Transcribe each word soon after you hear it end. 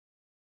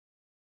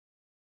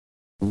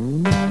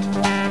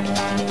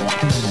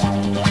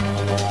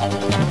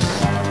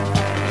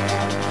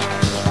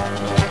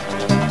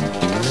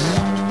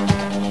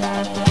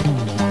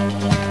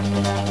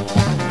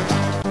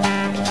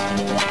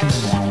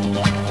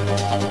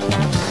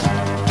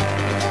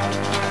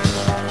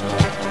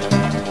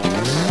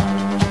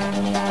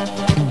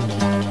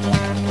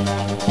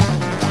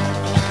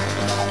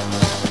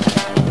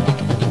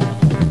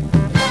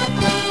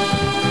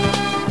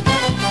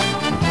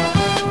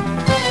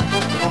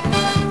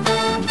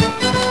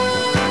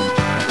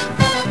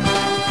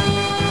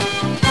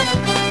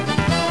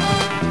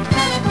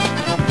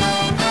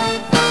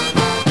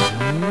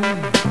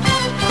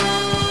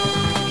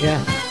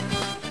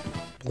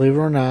believe it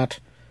or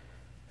not,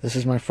 this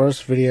is my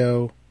first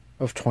video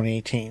of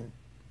 2018.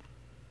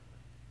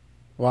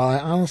 While I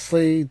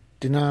honestly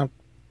do not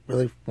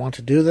really want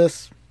to do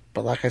this,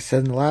 but like I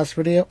said in the last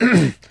video,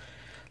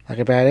 like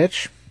a bad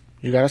itch,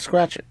 you gotta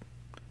scratch it.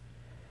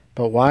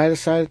 But why I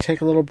decided to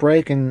take a little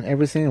break and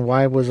everything, and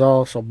why it was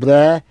all so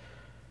bleh,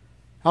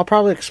 I'll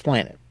probably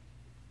explain it.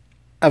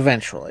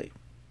 Eventually.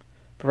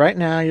 But right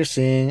now you're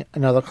seeing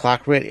another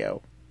clock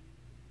radio.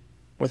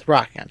 With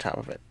Rocky on top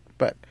of it.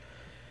 But,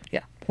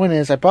 yeah. Point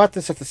is, I bought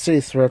this at the City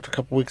Thrift a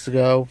couple weeks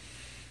ago.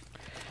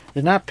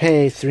 Did not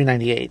pay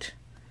 $3.98.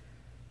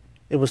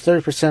 It was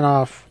 30%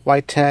 off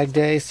white tag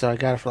day, so I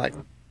got it for like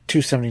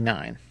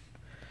 $2.79.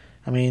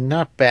 I mean,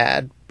 not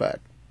bad, but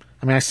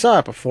I mean, I saw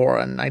it before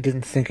and I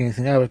didn't think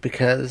anything of it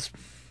because,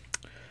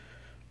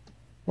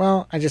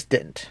 well, I just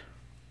didn't.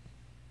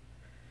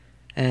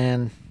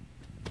 And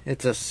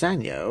it's a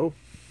Sanyo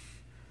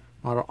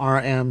model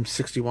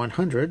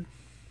RM-6100.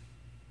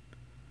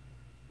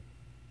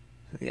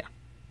 Yeah.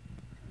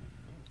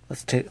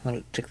 Let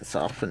me take this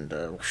off and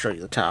we'll show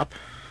you the top.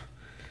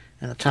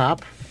 And the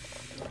top,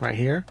 right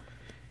here,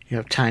 you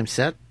have time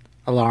set,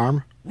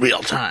 alarm,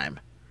 real time.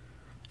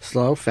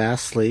 Slow,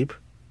 fast, sleep,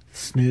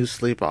 snooze,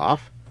 sleep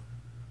off.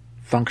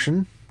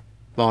 Function,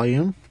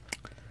 volume.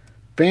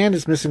 Band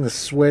is missing the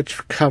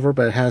switch cover,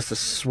 but it has the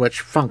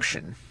switch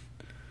function.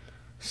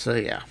 So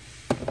yeah.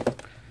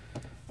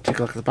 Take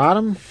a look at the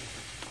bottom.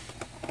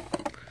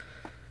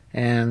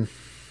 And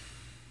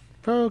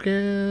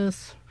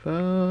focus.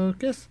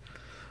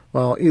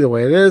 Well, either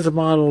way, it is a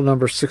model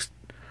number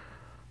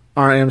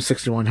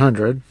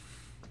RM-6100.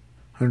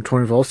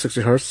 120 volts,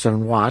 60 hertz,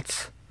 7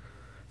 watts.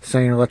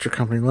 Sanyo Electric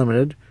Company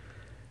Limited.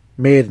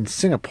 Made in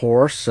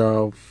Singapore,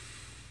 so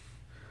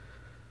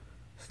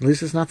at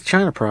least it's not the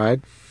China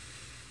Pride.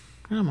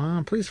 Come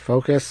on, please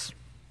focus.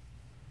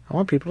 I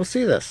want people to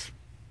see this.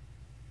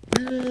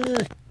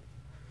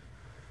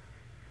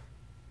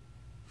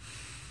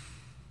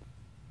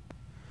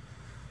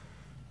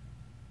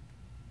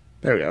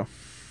 There we go.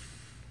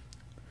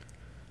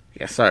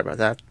 Yeah, sorry about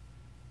that.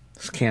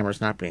 This camera's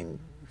not being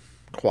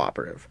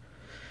cooperative.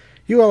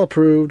 You all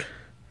approved.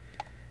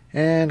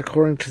 And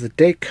according to the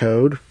date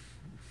code,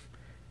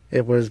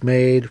 it was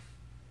made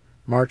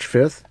March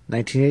 5th,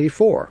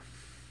 1984.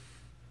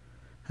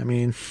 I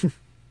mean,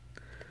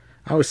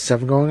 I was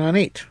 7 going on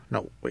 8.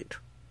 No, wait.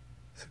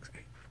 6,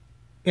 8.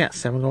 Yeah,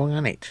 7 going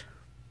on 8.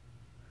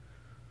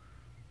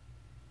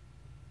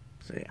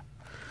 So, yeah.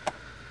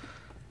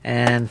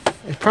 And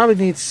it probably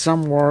needs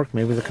some work.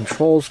 Maybe the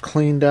controls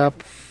cleaned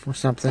up or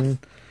something.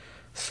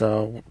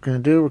 So, what we're going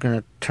to do, we're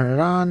going to turn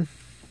it on.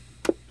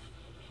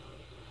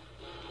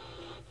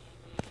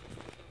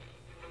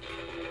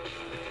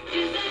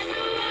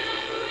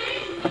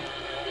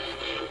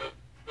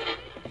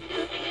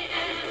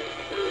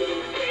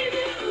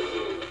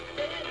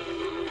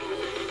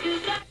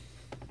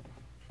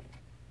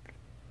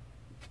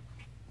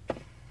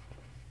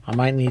 I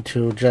might need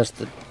to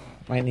adjust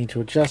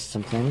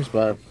some things,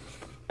 but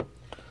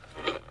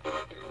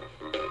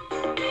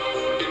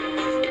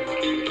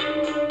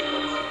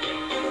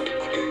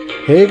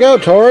here you go,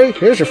 Tori.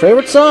 Here's your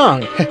favorite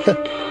song.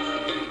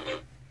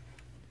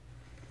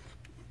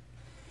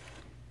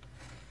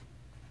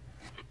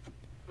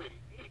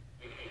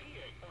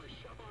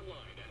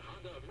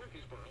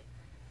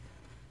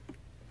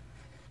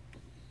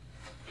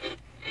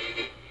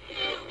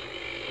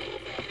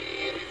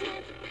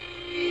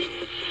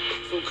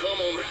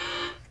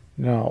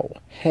 No.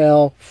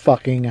 Hell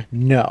fucking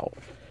no.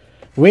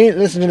 We ain't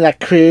listening to that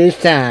cruise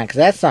song, 'cause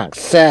that song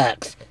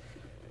sucks.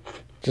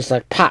 Just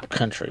like pop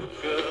country.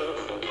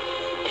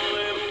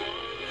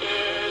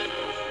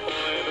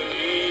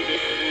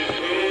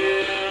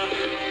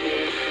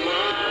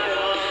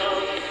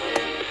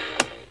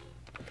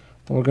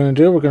 What we're going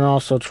to do, we're going to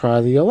also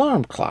try the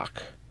alarm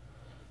clock.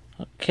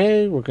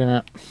 Okay, we're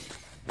going to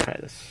try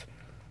this.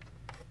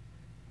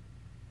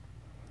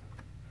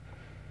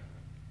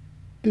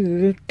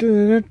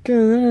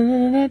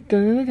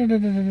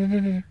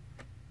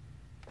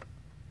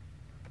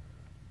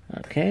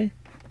 Okay.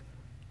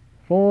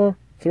 4,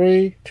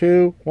 3,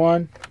 2,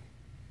 1.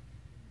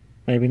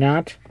 Maybe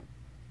not.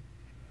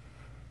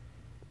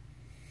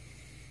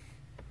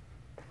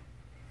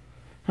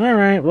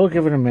 Alright, we'll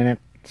give it a minute.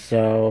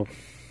 So,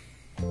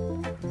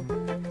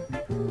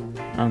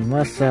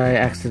 unless I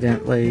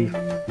accidentally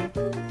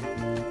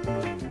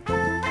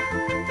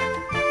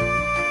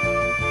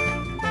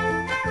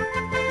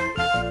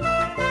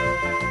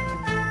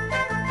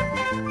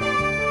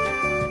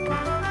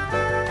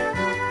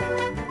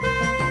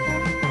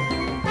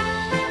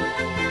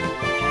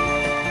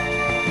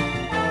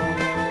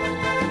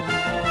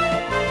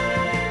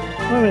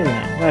well, maybe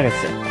not. Like I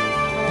said,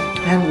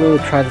 I haven't really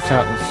tried this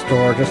out in the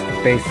store, just the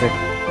basic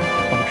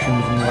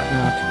functions and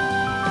whatnot.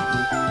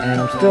 And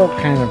I'm still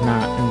kind of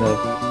not in the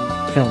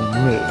filming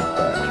mood,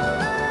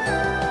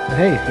 but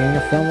hey, you're getting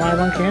a film live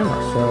on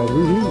camera, so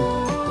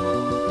woohoo!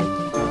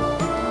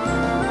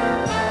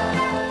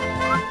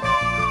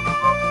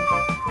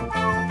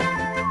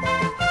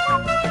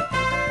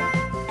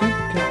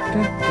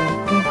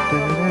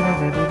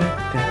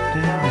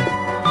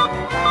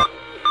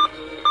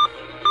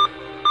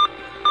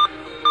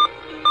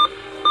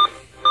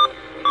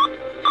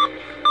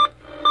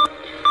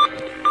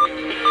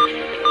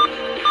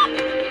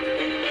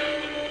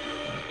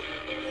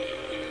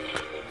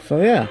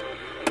 So yeah.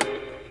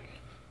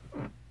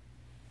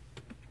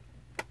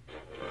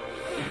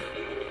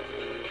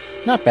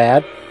 Not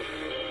bad.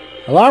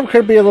 Alarm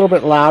could be a little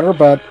bit louder,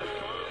 but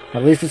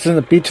at least it's in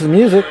the beat to the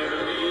music.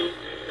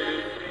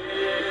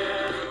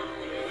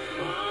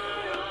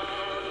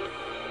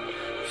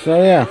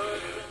 So yeah.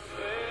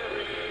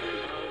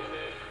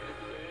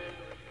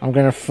 I'm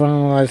going to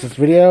finalize this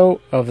video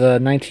of the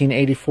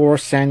 1984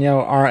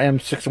 Sanyo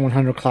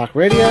RM-6100 clock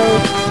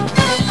radio.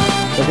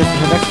 So I guess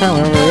until next time,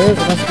 wherever it is,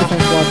 thanks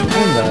for watching,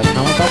 and the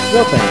comment box is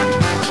open.